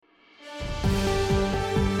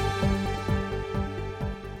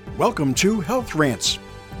Welcome to Health Rants.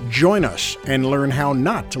 Join us and learn how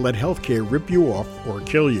not to let healthcare rip you off or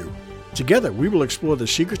kill you. Together, we will explore the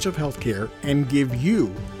secrets of healthcare and give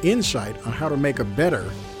you insight on how to make a better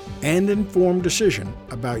and informed decision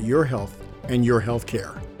about your health and your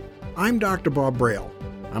healthcare. I'm Dr. Bob Braille.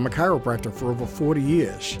 I'm a chiropractor for over 40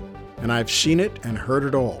 years, and I've seen it and heard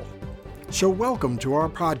it all. So welcome to our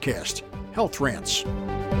podcast, Health Rants.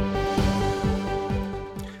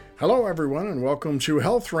 Hello, everyone, and welcome to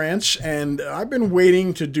Health Rants. And I've been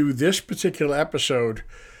waiting to do this particular episode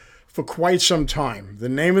for quite some time. The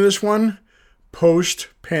name of this one,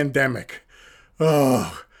 Post-Pandemic.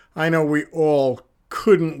 Oh, I know we all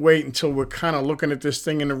couldn't wait until we're kind of looking at this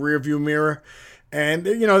thing in the rearview mirror. And,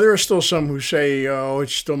 you know, there are still some who say, oh,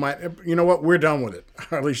 it still might. You know what? We're done with it.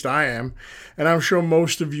 At least I am. And I'm sure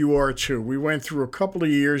most of you are too. We went through a couple of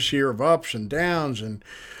years here of ups and downs and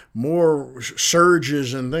more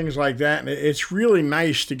surges and things like that. And it's really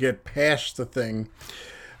nice to get past the thing.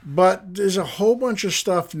 But there's a whole bunch of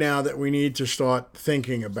stuff now that we need to start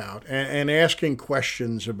thinking about and asking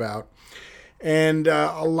questions about. And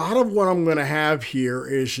a lot of what I'm going to have here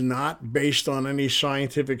is not based on any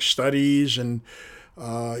scientific studies and,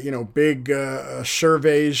 big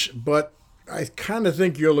surveys, but I kind of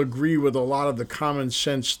think you'll agree with a lot of the common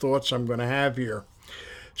sense thoughts I'm going to have here.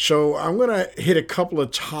 So I'm going to hit a couple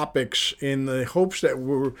of topics in the hopes that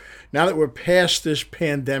now that we're past this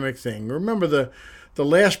pandemic thing. Remember the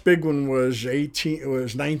last big one was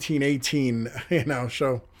 1918,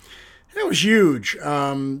 so that was huge.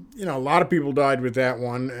 A lot of people died with that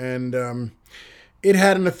one, and it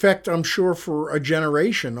had an effect, I'm sure, for a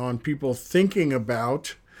generation on people thinking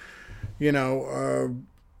about,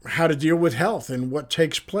 how to deal with health and what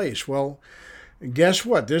takes place. Well, guess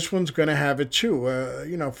what? This one's going to have it too.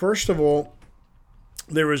 First of all,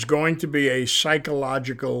 there is going to be a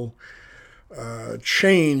psychological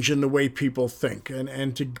change in the way people think.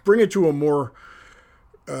 And to bring it to a more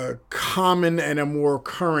common and a more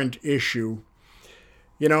current issue,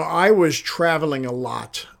 I was traveling a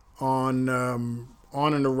lot on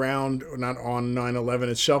and around, not on 9/11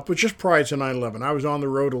 itself, but just prior to 9/11. I was on the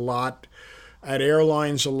road a lot, at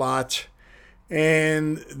airlines a lot.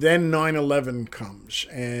 And then 9/11 comes,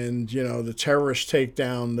 and, the terrorists take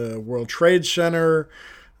down the World Trade Center.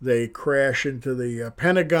 They crash into the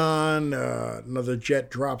Pentagon. Another jet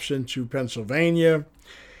drops into Pennsylvania.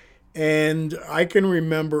 And I can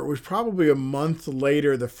remember it was probably a month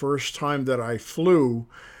later, the first time that I flew,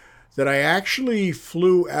 that I actually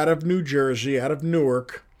flew out of New Jersey, out of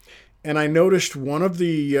Newark, and I noticed one of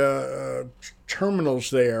the terminals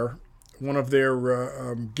there, one of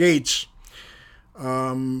their gates,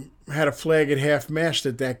 had a flag at half-mast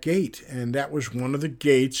at that gate, and that was one of the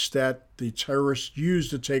gates that the terrorists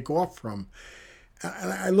used to take off from.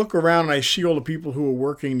 And I look around and I see all the people who are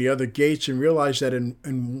working the other gates and realize that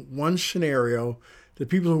in one scenario, the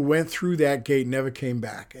people who went through that gate never came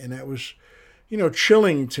back. And that was,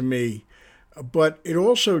 chilling to me. But it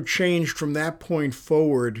also changed from that point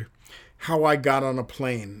forward how I got on a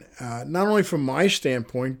plane, not only from my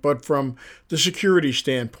standpoint, but from the security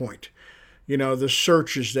standpoint. The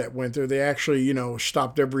searches that went there, they actually,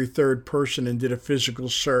 stopped every third person and did a physical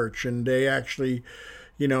search. And they actually,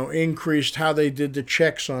 increased how they did the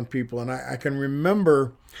checks on people. And I can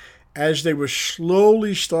remember as they were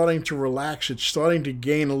slowly starting to relax, it's starting to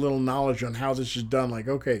gain a little knowledge on how this is done. Like,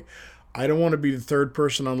 okay, I don't want to be the third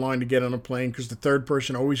person online to get on a plane because the third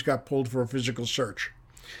person always got pulled for a physical search.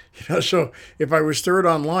 So if I was third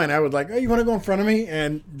online, I would like, oh, you want to go in front of me?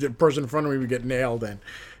 And the person in front of me would get nailed in.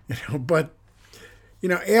 But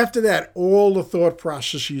after that, all the thought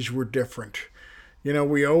processes were different.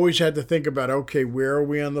 We always had to think about, okay, where are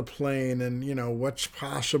we on the plane and, what's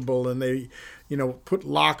possible? And they, put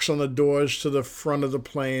locks on the doors to the front of the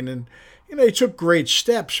plane. And, they took great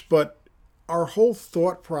steps, but our whole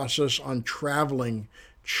thought process on traveling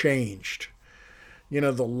changed.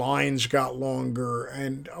 The lines got longer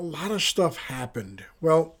and a lot of stuff happened.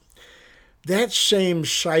 Well, that same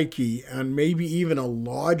psyche and maybe even a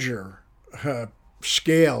larger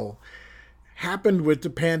scale happened with the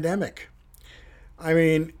pandemic. I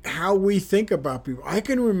mean, how we think about people. I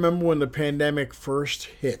can remember when the pandemic first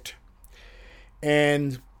hit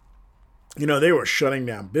and, they were shutting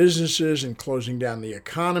down businesses and closing down the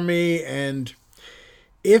economy. And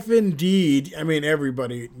if indeed,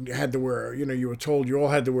 everybody had to wear, you were told you all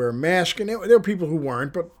had to wear a mask, and there were people who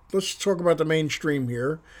weren't, but let's talk about the mainstream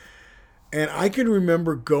here. And I can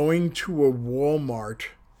remember going to a Walmart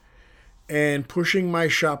and pushing my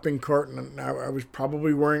shopping cart, and I was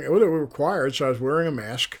probably wearing, it was required, so I was wearing a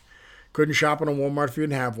mask. Couldn't shop in a Walmart if you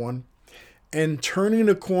didn't have one. and turning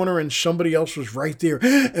the corner and somebody else was right there.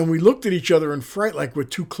 And we looked at each other in fright like we're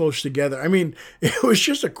too close together. I mean, it was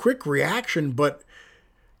just a quick reaction, but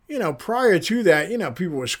prior to that,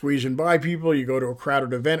 people were squeezing by people. You go to a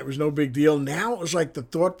crowded event, it was no big deal. Now it was like the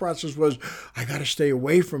thought process was, I got to stay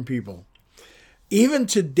away from people. Even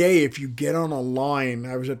today, if you get on a line,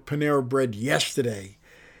 I was at Panera Bread yesterday,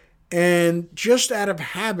 and just out of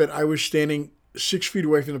habit, I was standing 6 feet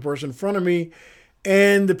away from the person in front of me,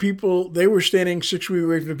 and the people, they were standing 6 feet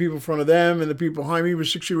away from the people in front of them, and the people behind me were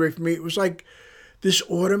 6 feet away from me. It was like this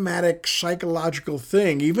automatic psychological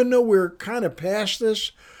thing, even though we're kind of past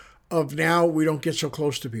this, of now we don't get so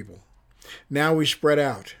close to people. Now we spread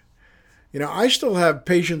out. I still have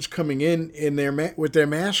patients coming in with their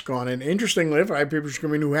mask on, and interestingly, I have people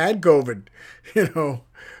coming in who had COVID,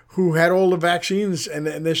 who had all the vaccines, and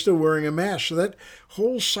they're still wearing a mask. So that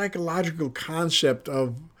whole psychological concept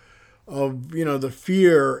of the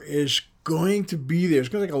fear is going to be there. It's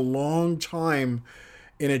going to take a long time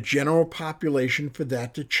in a general population for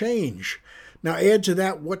that to change. Now, add to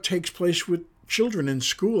that what takes place with children in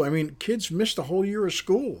school. I mean, kids missed a whole year of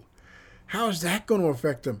school. How is that going to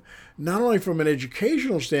affect them? Not only from an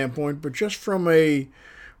educational standpoint, but just from a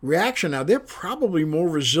reaction. Now, they're probably more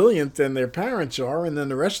resilient than their parents are and than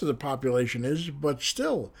the rest of the population is, but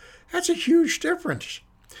still, that's a huge difference.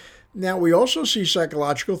 Now, we also see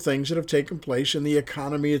psychological things that have taken place in the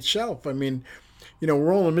economy itself. I mean,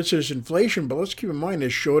 we're all in the midst of this inflation, but let's keep in mind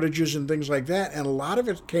there's shortages and things like that. And a lot of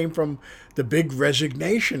it came from the big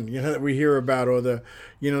resignation, that we hear about, or the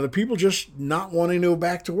people just not wanting to go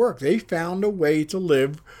back to work. They found a way to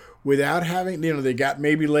live without having, they got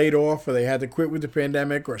maybe laid off, or they had to quit with the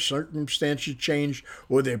pandemic, or circumstances changed,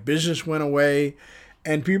 or their business went away.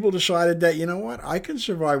 And people decided that, I can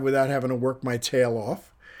survive without having to work my tail off.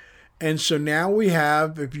 And so now we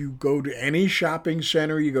have, if you go to any shopping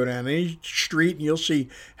center, you go down any street, and you'll see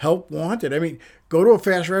help wanted. I mean, go to a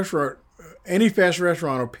fast restaurant, any fast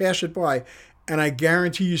restaurant, or pass it by, and I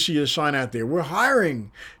guarantee you see a sign out there. We're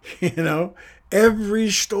hiring. Every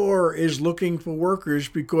store is looking for workers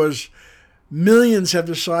because millions have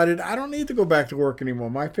decided, I don't need to go back to work anymore.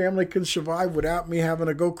 My family can survive without me having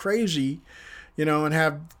to go crazy, and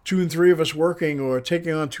have 2 and 3 of us working or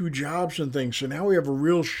taking on 2 jobs and things. So now we have a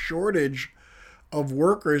real shortage of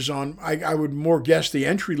workers on, I would more guess, the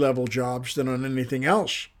entry-level jobs than on anything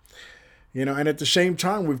else. And at the same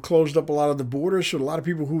time, we've closed up a lot of the borders, so a lot of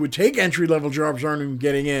people who would take entry-level jobs aren't even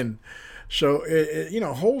getting in. So,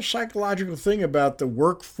 a whole psychological thing about the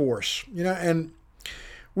workforce, and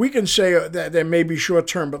we can say that there may be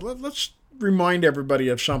short-term, but let's remind everybody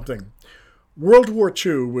of something. World War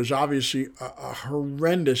II was obviously a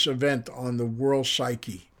horrendous event on the world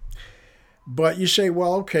psyche. But you say,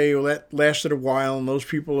 well, okay, that lasted a while and those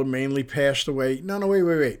people have mainly passed away. No,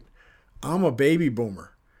 wait. I'm a baby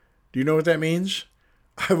boomer. Do you know what that means?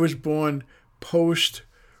 I was born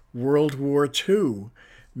post-World War II.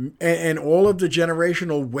 And all of the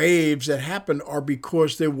generational waves that happened are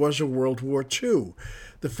because there was a World War II.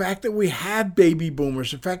 The fact that we have baby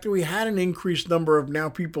boomers, the fact that we had an increased number of now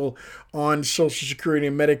people on Social Security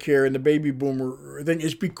and Medicare and the baby boomer thing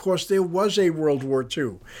is because there was a World War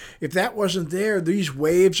II. If that wasn't there, these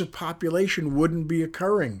waves of population wouldn't be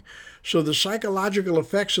occurring. So the psychological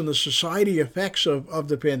effects and the society effects of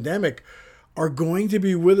the pandemic are going to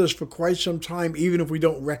be with us for quite some time, even if we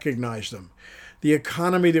don't recognize them. The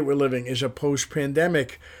economy that we're living is a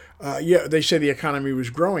post-pandemic. They say the economy was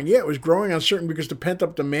growing. Yeah, it was growing uncertain because the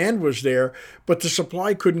pent-up demand was there, but the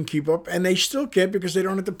supply couldn't keep up, and they still can't because they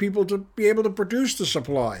don't have the people to be able to produce the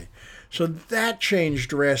supply. So that changed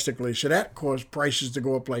drastically. So that caused prices to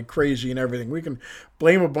go up like crazy and everything. We can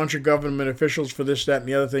blame a bunch of government officials for this, that, and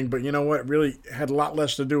the other thing, but you know what? It really had a lot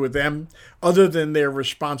less to do with them other than their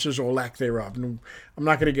responses or lack thereof. And I'm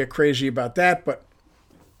not going to get crazy about that, but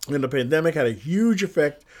the pandemic had a huge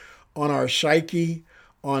effect on our psyche,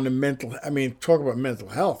 on the talk about mental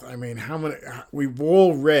health. We've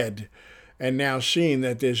all read and now seen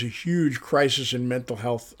that there's a huge crisis in mental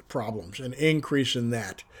health problems, an increase in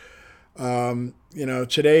that.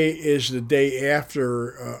 Today is the day after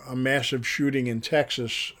a massive shooting in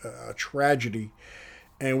Texas, a tragedy,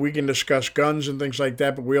 and we can discuss guns and things like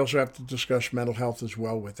that, but we also have to discuss mental health as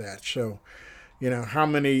well with that. So, how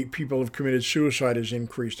many people have committed suicide has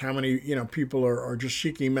increased. How many, people are just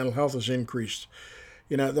seeking mental health has increased.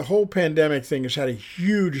 The whole pandemic thing has had a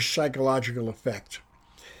huge psychological effect.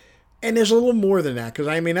 And there's a little more than that, because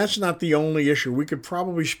that's not the only issue. We could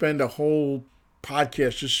probably spend a whole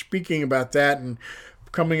podcast just speaking about that and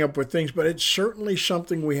coming up with things, but it's certainly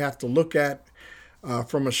something we have to look at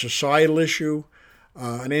from a societal issue.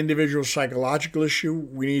 an individual psychological issue.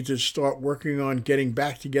 We need to start working on getting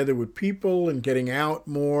back together with people and getting out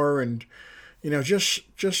more, and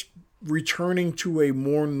just returning to a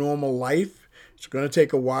more normal life. It's going to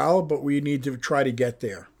take a while, but we need to try to get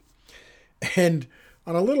there. And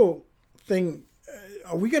on a little thing,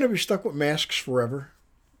 are we going to be stuck with masks forever?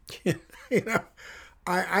 you know,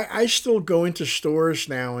 I still go into stores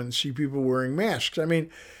now and see people wearing masks. I mean,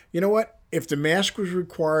 you know what? If the mask was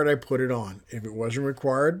required, I put it on. If it wasn't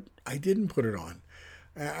required, I didn't put it on.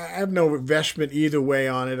 I have no investment either way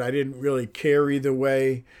on it. I didn't really care either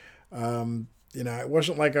way. It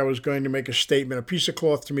wasn't like I was going to make a statement. A piece of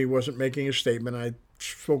cloth to me wasn't making a statement. I've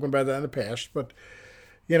spoken about that in the past, but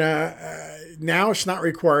now it's not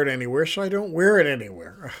required anywhere, so I don't wear it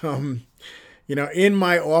anywhere. In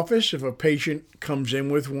my office, if a patient comes in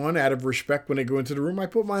with one, out of respect when they go into the room, I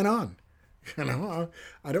put mine on. I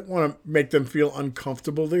don't want to make them feel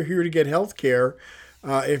uncomfortable. They're here to get health care.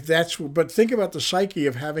 But think about the psyche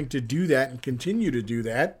of having to do that and continue to do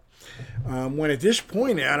that. When at this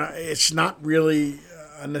point, it's not really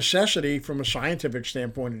a necessity from a scientific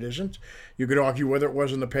standpoint. It isn't. You could argue whether it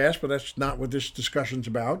was in the past, but that's not what this discussion's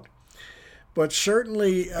about. But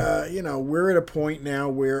certainly, we're at a point now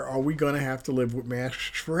where are we going to have to live with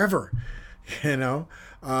masks forever?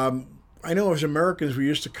 I know as Americans, we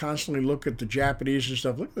used to constantly look at the Japanese and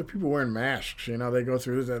stuff. Look at the people wearing masks. They go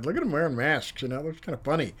through that. Look at them wearing masks. It looks kind of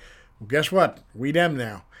funny. Well, guess what? We them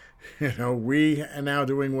now. We are now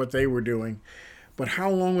doing what they were doing. But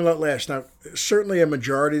how long will it last? Now, certainly a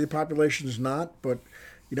majority of the population is not. But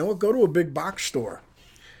you know what? Go to a big box store.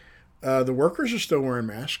 The workers are still wearing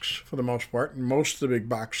masks for the most part in most of the big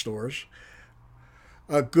box stores.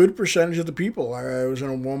 A good percentage of the people, I was in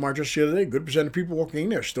a Walmart just the other day, good percentage of people walking in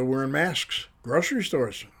there still wearing masks. Grocery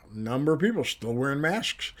stores, a number of people still wearing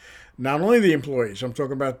masks. Not only the employees, I'm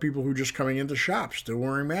talking about people who are just coming into shops, still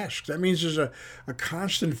wearing masks. That means there's a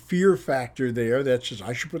constant fear factor there that says,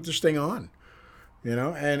 I should put this thing on.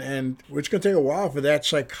 And it's going to take a while for that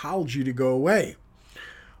psychology to go away.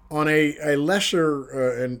 On a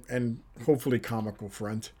lesser and hopefully comical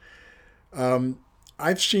front,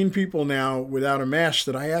 I've seen people now without a mask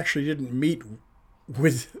that I actually didn't meet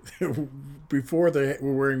with before they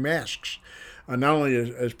were wearing masks, not only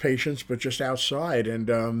as patients, but just outside.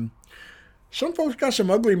 And some folks got some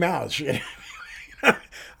ugly mouths.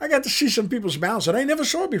 I got to see some people's mouths that I never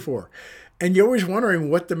saw before. And you're always wondering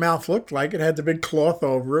what the mouth looked like. It had the big cloth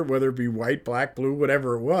over it, whether it be white, black, blue,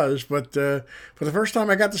 whatever it was. But for the first time,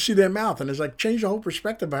 I got to see their mouth. And it's like changed the whole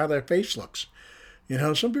perspective of how their face looks.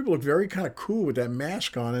 Some people look very kind of cool with that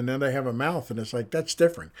mask on, and then they have a mouth, and it's like, that's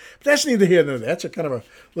different. But that's neither here nor there. That's a kind of a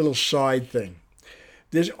little side thing.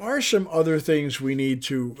 There are some other things we need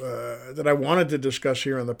to, that I wanted to discuss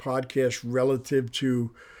here on the podcast relative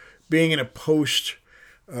to being in a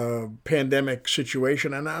post-pandemic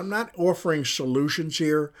situation. And I'm not offering solutions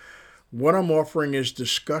here. What I'm offering is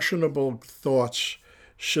discussionable thoughts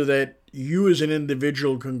so that you as an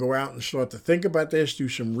individual can go out and start to think about this, do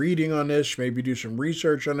some reading on this, maybe do some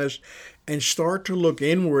research on this, and start to look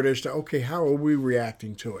inward as to, okay, how are we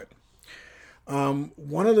reacting to it?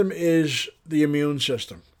 One of them is the immune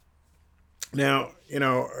system. Now,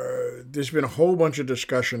 there's been a whole bunch of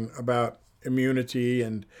discussion about immunity.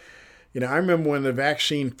 And, I remember when the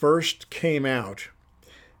vaccine first came out,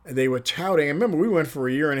 they were touting, I remember we went for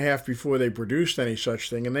a year and a half before they produced any such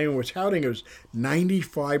thing, and they were touting it was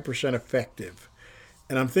 95% effective.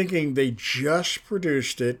 And I'm thinking they just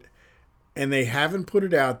produced it, and they haven't put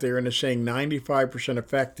it out there, and they're saying 95%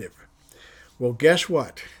 effective. Well, guess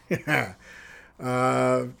what? That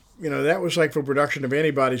was like for production of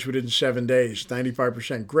antibodies within 7 days,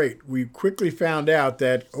 95%. Great. We quickly found out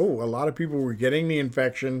that, a lot of people were getting the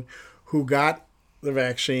infection who got the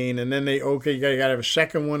vaccine, and then you got to have a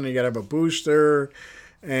second one, and you got to have a booster.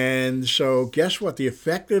 And so guess what? The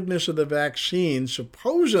effectiveness of the vaccine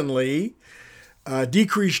supposedly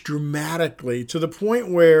decreased dramatically to the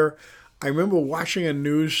point where I remember watching a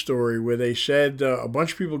news story where they said a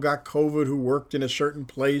bunch of people got COVID who worked in a certain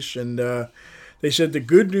place, and they said the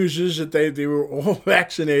good news is that they were all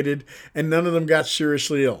vaccinated and none of them got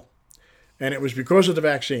seriously ill. And it was because of the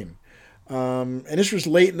vaccine. And this was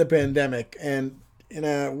late in the pandemic. And in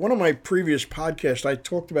one of my previous podcasts, I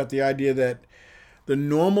talked about the idea that the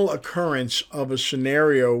normal occurrence of a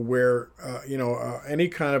scenario where, any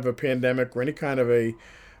kind of a pandemic or any kind of a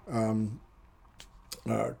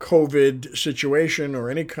COVID situation or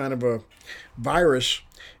any kind of a virus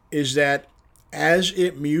is that as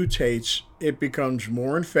it mutates, it becomes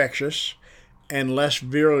more infectious and less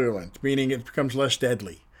virulent, meaning it becomes less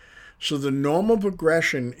deadly. So the normal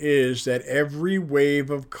progression is that every wave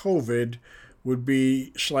of COVID would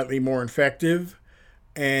be slightly more effective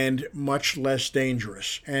and much less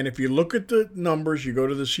dangerous. And if you look at the numbers, you go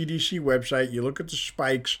to the CDC website, you look at the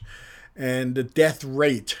spikes and the death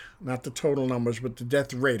rate, not the total numbers, but the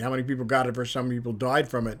death rate, how many people got it versus how many people died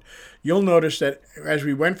from it, you'll notice that as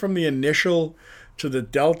we went from the initial to the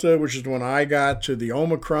Delta, which is the one I got, to the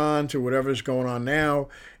Omicron, to whatever's going on now,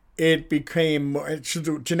 it became,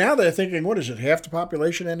 to now they're thinking, what is it, half the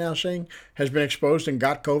population they're now saying has been exposed and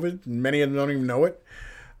got COVID, and many of them don't even know it.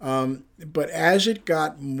 But as it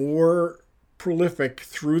got more prolific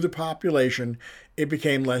through the population, it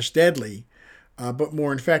became less deadly, but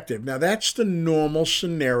more infective. Now, that's the normal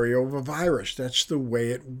scenario of a virus. That's the way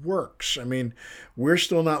it works. I mean, we're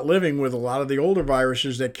still not living with a lot of the older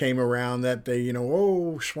viruses that came around that they,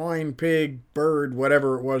 swine, pig, bird,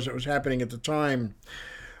 whatever it was that was happening at the time.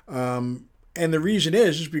 And the reason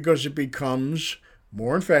is because it becomes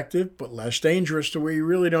more effective, but less dangerous to where you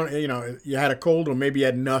really don't, you had a cold or maybe you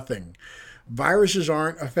had nothing. Viruses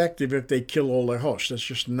aren't effective if they kill all their hosts. That's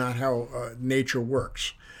just not how nature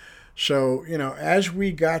works. So, as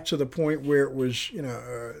we got to the point where it was,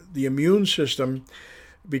 the immune system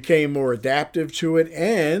became more adaptive to it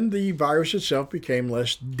and the virus itself became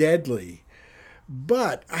less deadly.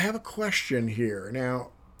 But I have a question here.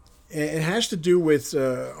 Now, it has to do with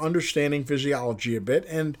understanding physiology a bit.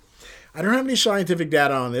 And I don't have any scientific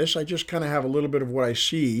data on this. I just kind of have a little bit of what I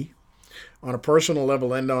see on a personal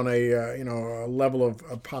level and on a level of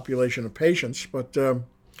a population of patients. But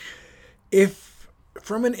if,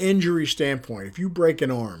 from an injury standpoint, if you break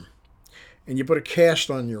an arm and you put a cast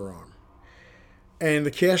on your arm and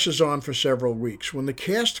the cast is on for several weeks, when the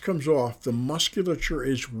cast comes off, the musculature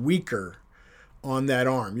is weaker on that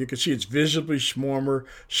arm. You can see it's visibly smaller.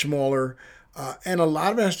 And a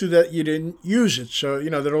lot of it has to do that you didn't use it. So,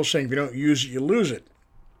 that old saying, if you don't use it, you lose it.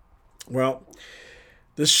 Well,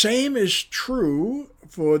 the same is true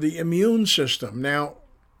for the immune system. Now,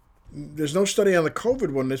 there's no study on the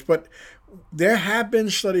COVID one, but there have been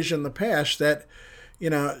studies in the past that,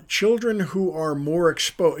 children who are more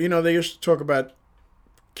exposed, they used to talk about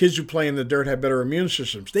kids who play in the dirt have better immune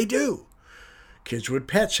systems. They do. Kids with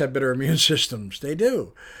pets have better immune systems. They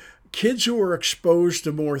do. Kids who are exposed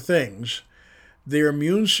to more things, their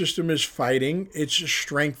immune system is fighting, it's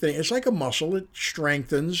strengthening. It's like a muscle, it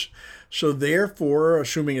strengthens. So therefore,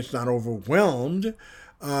 assuming it's not overwhelmed,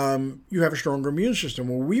 you have a stronger immune system.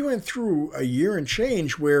 Well, we went through a year and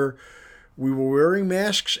change where we were wearing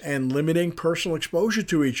masks and limiting personal exposure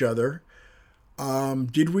to each other.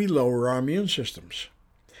 Did we lower our immune systems?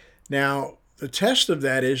 Now, the test of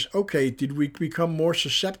that is, okay, did we become more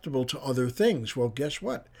susceptible to other things? Well, guess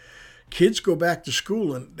what? Kids go back to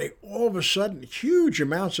school and they all of a sudden, huge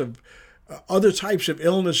amounts of other types of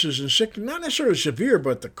illnesses and sickness, not necessarily severe,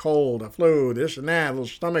 but the cold, the flu, this and that, little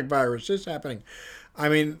stomach virus, this happening. I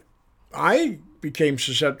mean, I became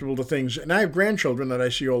susceptible to things, and I have grandchildren that I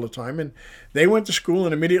see all the time, and they went to school,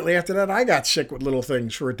 and immediately after that, I got sick with little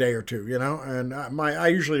things for a day or two, and I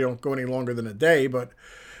usually don't go any longer than a day, but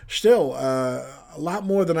still, a lot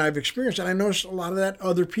more than I've experienced. And I noticed a lot of that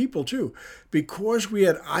other people too. Because we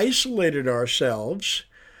had isolated ourselves,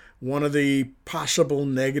 one of the possible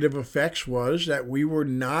negative effects was that we were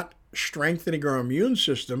not strengthening our immune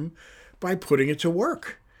system by putting it to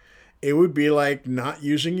work. It would be like not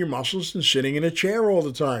using your muscles and sitting in a chair all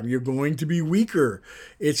the time. You're going to be weaker.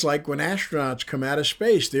 It's like when astronauts come out of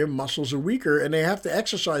space, their muscles are weaker and they have to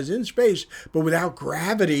exercise in space, but without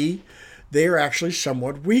gravity, they are actually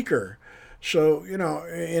somewhat weaker. So,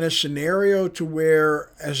 in a scenario to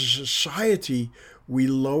where, as a society, we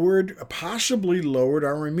possibly lowered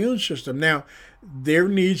our immune system. Now, there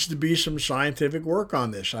needs to be some scientific work on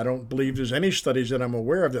this. I don't believe there's any studies that I'm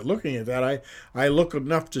aware of that looking at that. I look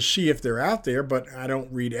enough to see if they're out there, but I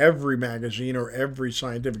don't read every magazine or every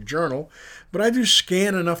scientific journal. But I do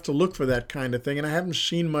scan enough to look for that kind of thing, and I haven't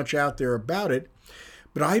seen much out there about it.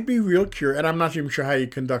 But I'd be real curious, and I'm not even sure how you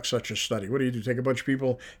conduct such a study. What do? Take a bunch of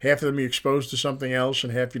people, half of them you exposed to something else,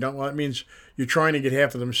 and half you don't? Well, that means you're trying to get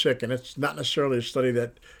half of them sick, and it's not necessarily a study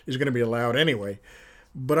that is going to be allowed anyway.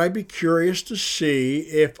 But I'd be curious to see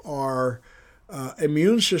if our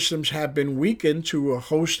immune systems have been weakened to a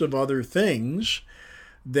host of other things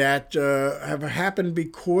that have happened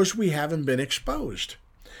because we haven't been exposed.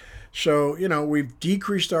 So, we've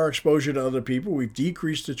decreased our exposure to other people. We've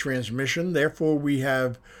decreased the transmission. Therefore, we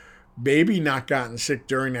have maybe not gotten sick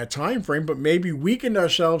during that time frame, but maybe weakened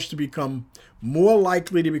ourselves to become more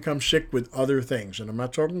likely to become sick with other things. And I'm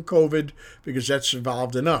not talking COVID because that's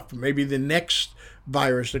evolved enough. But maybe the next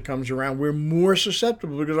virus that comes around, we're more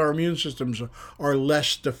susceptible because our immune systems are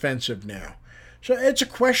less defensive now. So it's a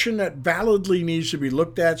question that validly needs to be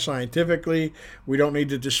looked at scientifically. We don't need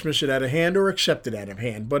to dismiss it out of hand or accept it out of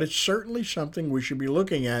hand, but it's certainly something we should be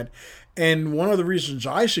looking at. And one of the reasons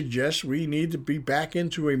I suggest we need to be back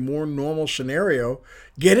into a more normal scenario,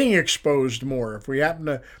 getting exposed more. If we happen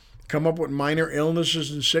to come up with minor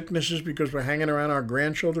illnesses and sicknesses because we're hanging around our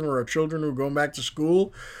grandchildren or our children who are going back to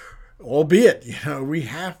school, albeit, we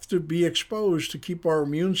have to be exposed to keep our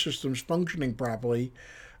immune systems functioning properly.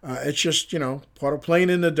 It's just, part of playing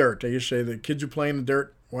in the dirt. They used to say the kids who play in the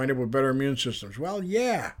dirt wind up with better immune systems. Well,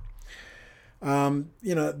 yeah.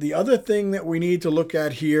 The other thing that we need to look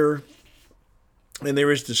at here, and there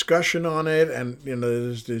is discussion on it, and,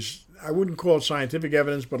 there's I wouldn't call it scientific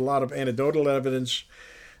evidence, but a lot of anecdotal evidence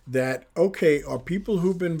that, okay, are people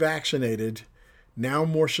who've been vaccinated now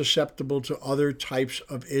more susceptible to other types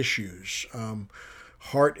of issues?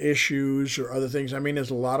 Heart issues or other things. I mean, there's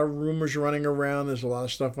a lot of rumors running around. There's a lot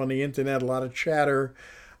of stuff on the internet, a lot of chatter.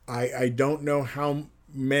 I don't know how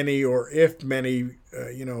many or if many,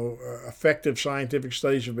 effective scientific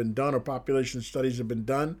studies have been done or population studies have been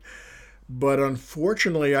done. But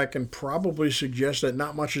unfortunately, I can probably suggest that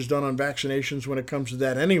not much is done on vaccinations when it comes to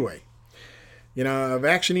that anyway. A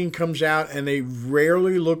vaccine comes out and they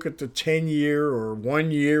rarely look at the 10-year or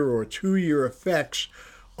 1-year or 2-year effects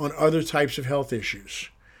on other types of health issues.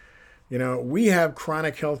 We have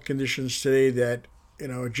chronic health conditions today that,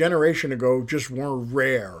 a generation ago just weren't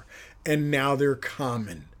rare, and now they're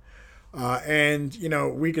common.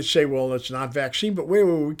 We could say, well, it's not vaccine, but wait,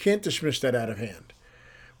 we can't dismiss that out of hand.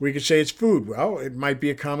 We could say it's food. Well, it might be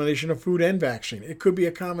a combination of food and vaccine. It could be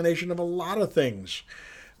a combination of a lot of things.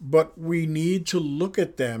 But we need to look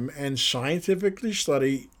at them and scientifically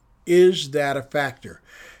study, is that a factor?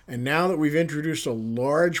 And now that we've introduced a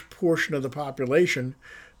large portion of the population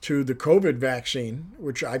to the COVID vaccine,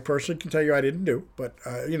 which I personally can tell you I didn't do, but,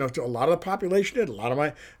 to a lot of the population did,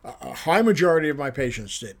 a high majority of my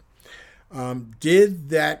patients did. Did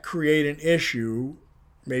that create an issue?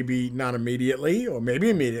 Maybe not immediately or maybe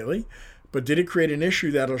immediately, but did it create an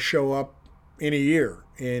issue that'll show up in a year,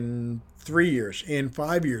 in 3 years, in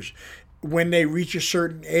 5 years? When they reach a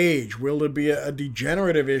certain age, will there be a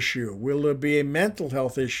degenerative issue? Will there be a mental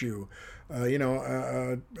health issue?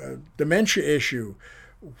 A dementia issue?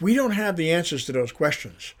 We don't have the answers to those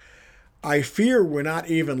questions. I fear we're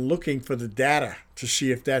not even looking for the data to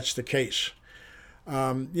see if that's the case.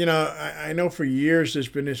 I know for years there's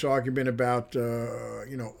been this argument about,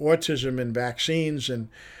 autism and vaccines, and,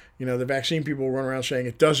 the vaccine people run around saying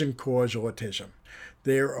it doesn't cause autism.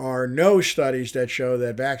 There are no studies that show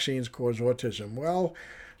that vaccines cause autism. Well,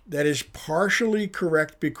 that is partially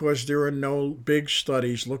correct because there are no big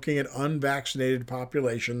studies looking at unvaccinated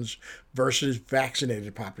populations versus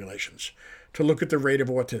vaccinated populations to look at the rate of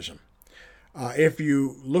autism. If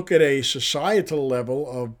you look at a societal level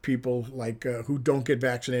of people like who don't get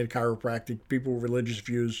vaccinated, chiropractic, people with religious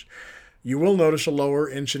views, you will notice a lower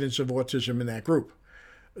incidence of autism in that group.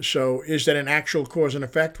 So is that an actual cause and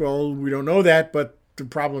effect? Well, we don't know that, but the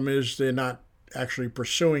problem is they're not actually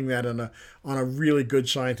pursuing that on a really good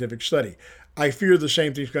scientific study. I fear the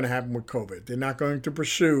same thing's going to happen with COVID. They're not going to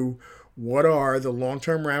pursue what are the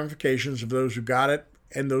long-term ramifications of those who got it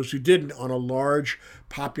and those who didn't on a large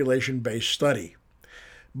population-based study.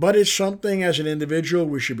 But it's something as an individual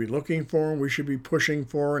we should be looking for, and we should be pushing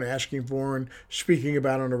for and asking for and speaking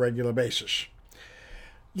about on a regular basis.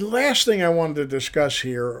 The last thing I wanted to discuss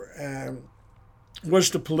here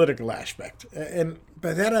was the political aspect. And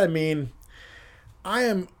by that I mean, I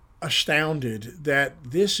am astounded that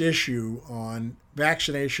this issue on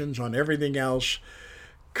vaccinations, on everything else,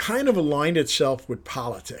 kind of aligned itself with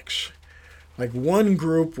politics. Like one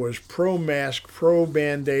group was pro-mask,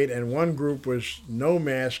 pro-mandate, and one group was no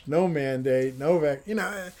mask, no mandate, no vaccine.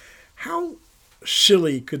 How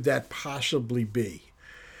silly could that possibly be?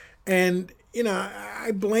 And,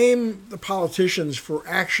 I blame the politicians for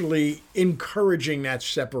actually encouraging that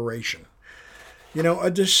separation.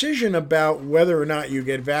 A decision about whether or not you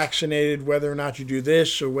get vaccinated, whether or not you do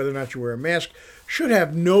this, or whether or not you wear a mask should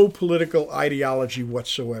have no political ideology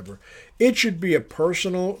whatsoever. It should be a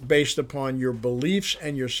personal, based upon your beliefs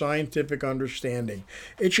and your scientific understanding.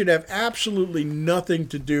 It should have absolutely nothing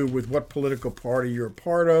to do with what political party you're a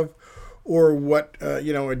part of or what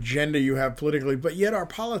agenda you have politically. But yet our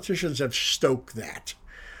politicians have stoked that.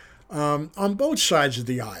 On both sides of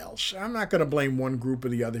the aisles. I'm not going to blame one group or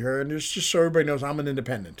the other here, and it's just so everybody knows I'm an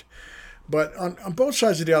independent. But on both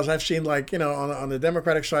sides of the aisles, I've seen on the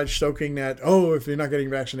Democratic side stoking that, if you're not getting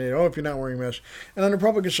vaccinated, if you're not wearing a mask. And on the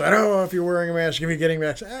Republican side, if you're wearing a mask, if you're getting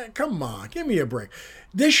vaccinated. Come on, give me a break.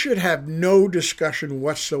 This should have no discussion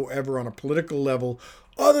whatsoever on a political level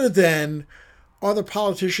other than are the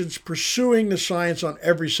politicians pursuing the science on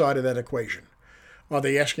every side of that equation? Are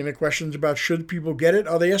they asking the questions about should people get it?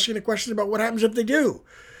 Are they asking the questions about what happens if they do?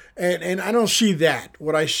 And I don't see that.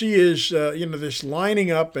 What I see is, this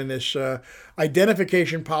lining up and this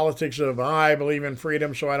identification politics of I believe in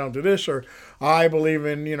freedom, so I don't do this, or I believe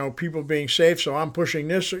in, people being safe, so I'm pushing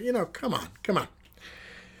this, or, come on.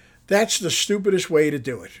 That's the stupidest way to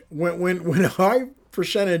do it. When a high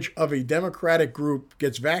percentage of a Democratic group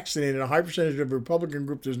gets vaccinated and a high percentage of a Republican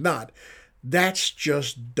group does not, that's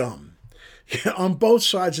just dumb. On both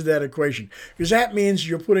sides of that equation. Because that means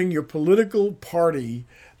you're putting your political party,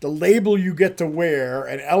 the label you get to wear,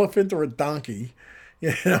 an elephant or a donkey,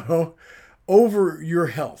 over your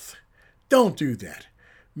health. Don't do that.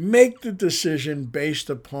 Make the decision based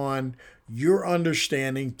upon your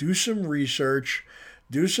understanding. Do some research.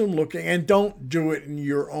 Do some looking. And don't do it in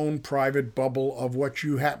your own private bubble of what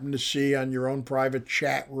you happen to see on your own private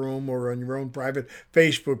chat room or on your own private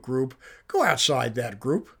Facebook group. Go outside that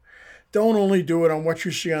group. Don't only do it on what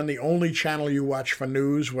you see on the only channel you watch for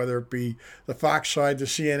news, whether it be the Fox side, the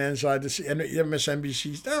CNN side, the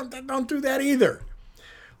MSNBC. Don't do that either.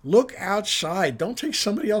 Look outside. Don't take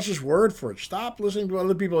somebody else's word for it. Stop listening to what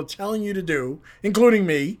other people are telling you to do, including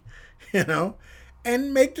me,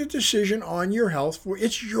 and make the decision on your health. For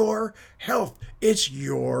it's your health. It's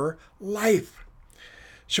your life.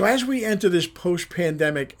 So as we enter this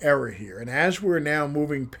post-pandemic era here, and as we're now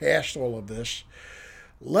moving past all of this,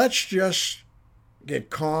 let's just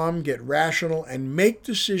get calm, get rational, and make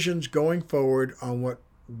decisions going forward on what,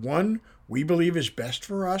 one, we believe is best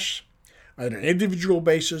for us on an individual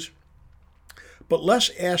basis. But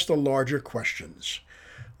let's ask the larger questions.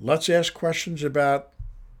 Let's ask questions about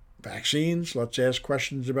vaccines. Let's ask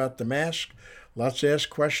questions about the mask. Let's ask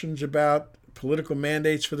questions about political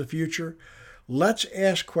mandates for the future. Let's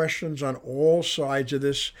ask questions on all sides of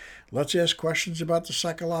this. Let's ask questions about the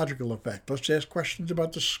psychological effect. Let's ask questions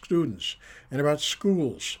about the students and about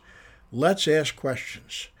schools. Let's ask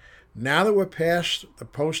questions. Now that we're past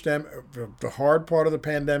the hard part of the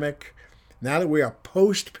pandemic, now that we are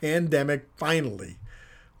post-pandemic, finally,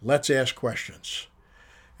 let's ask questions.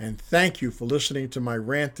 And thank you for listening to my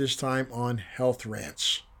rant this time on Health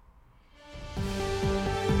Rants.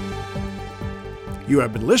 You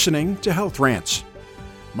have been listening to Health Rants.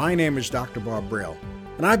 My name is Dr. Bob Braille,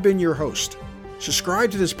 and I've been your host. Subscribe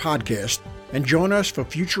to this podcast and join us for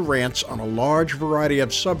future rants on a large variety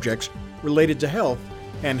of subjects related to health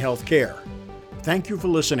and health care. Thank you for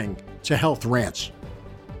listening to Health Rants.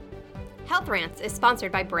 Health Rants is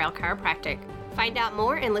sponsored by Braille Chiropractic. Find out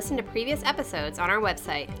more and listen to previous episodes on our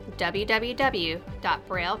website,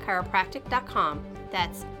 www.braillechiropractic.com.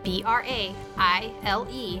 That's BRAILE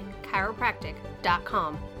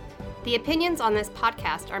chiropractic.com. The opinions on this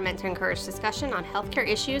podcast are meant to encourage discussion on healthcare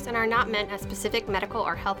issues and are not meant as specific medical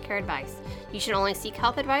or healthcare advice. You should only seek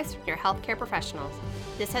health advice from your healthcare professionals.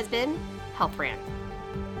 This has been Health Rant.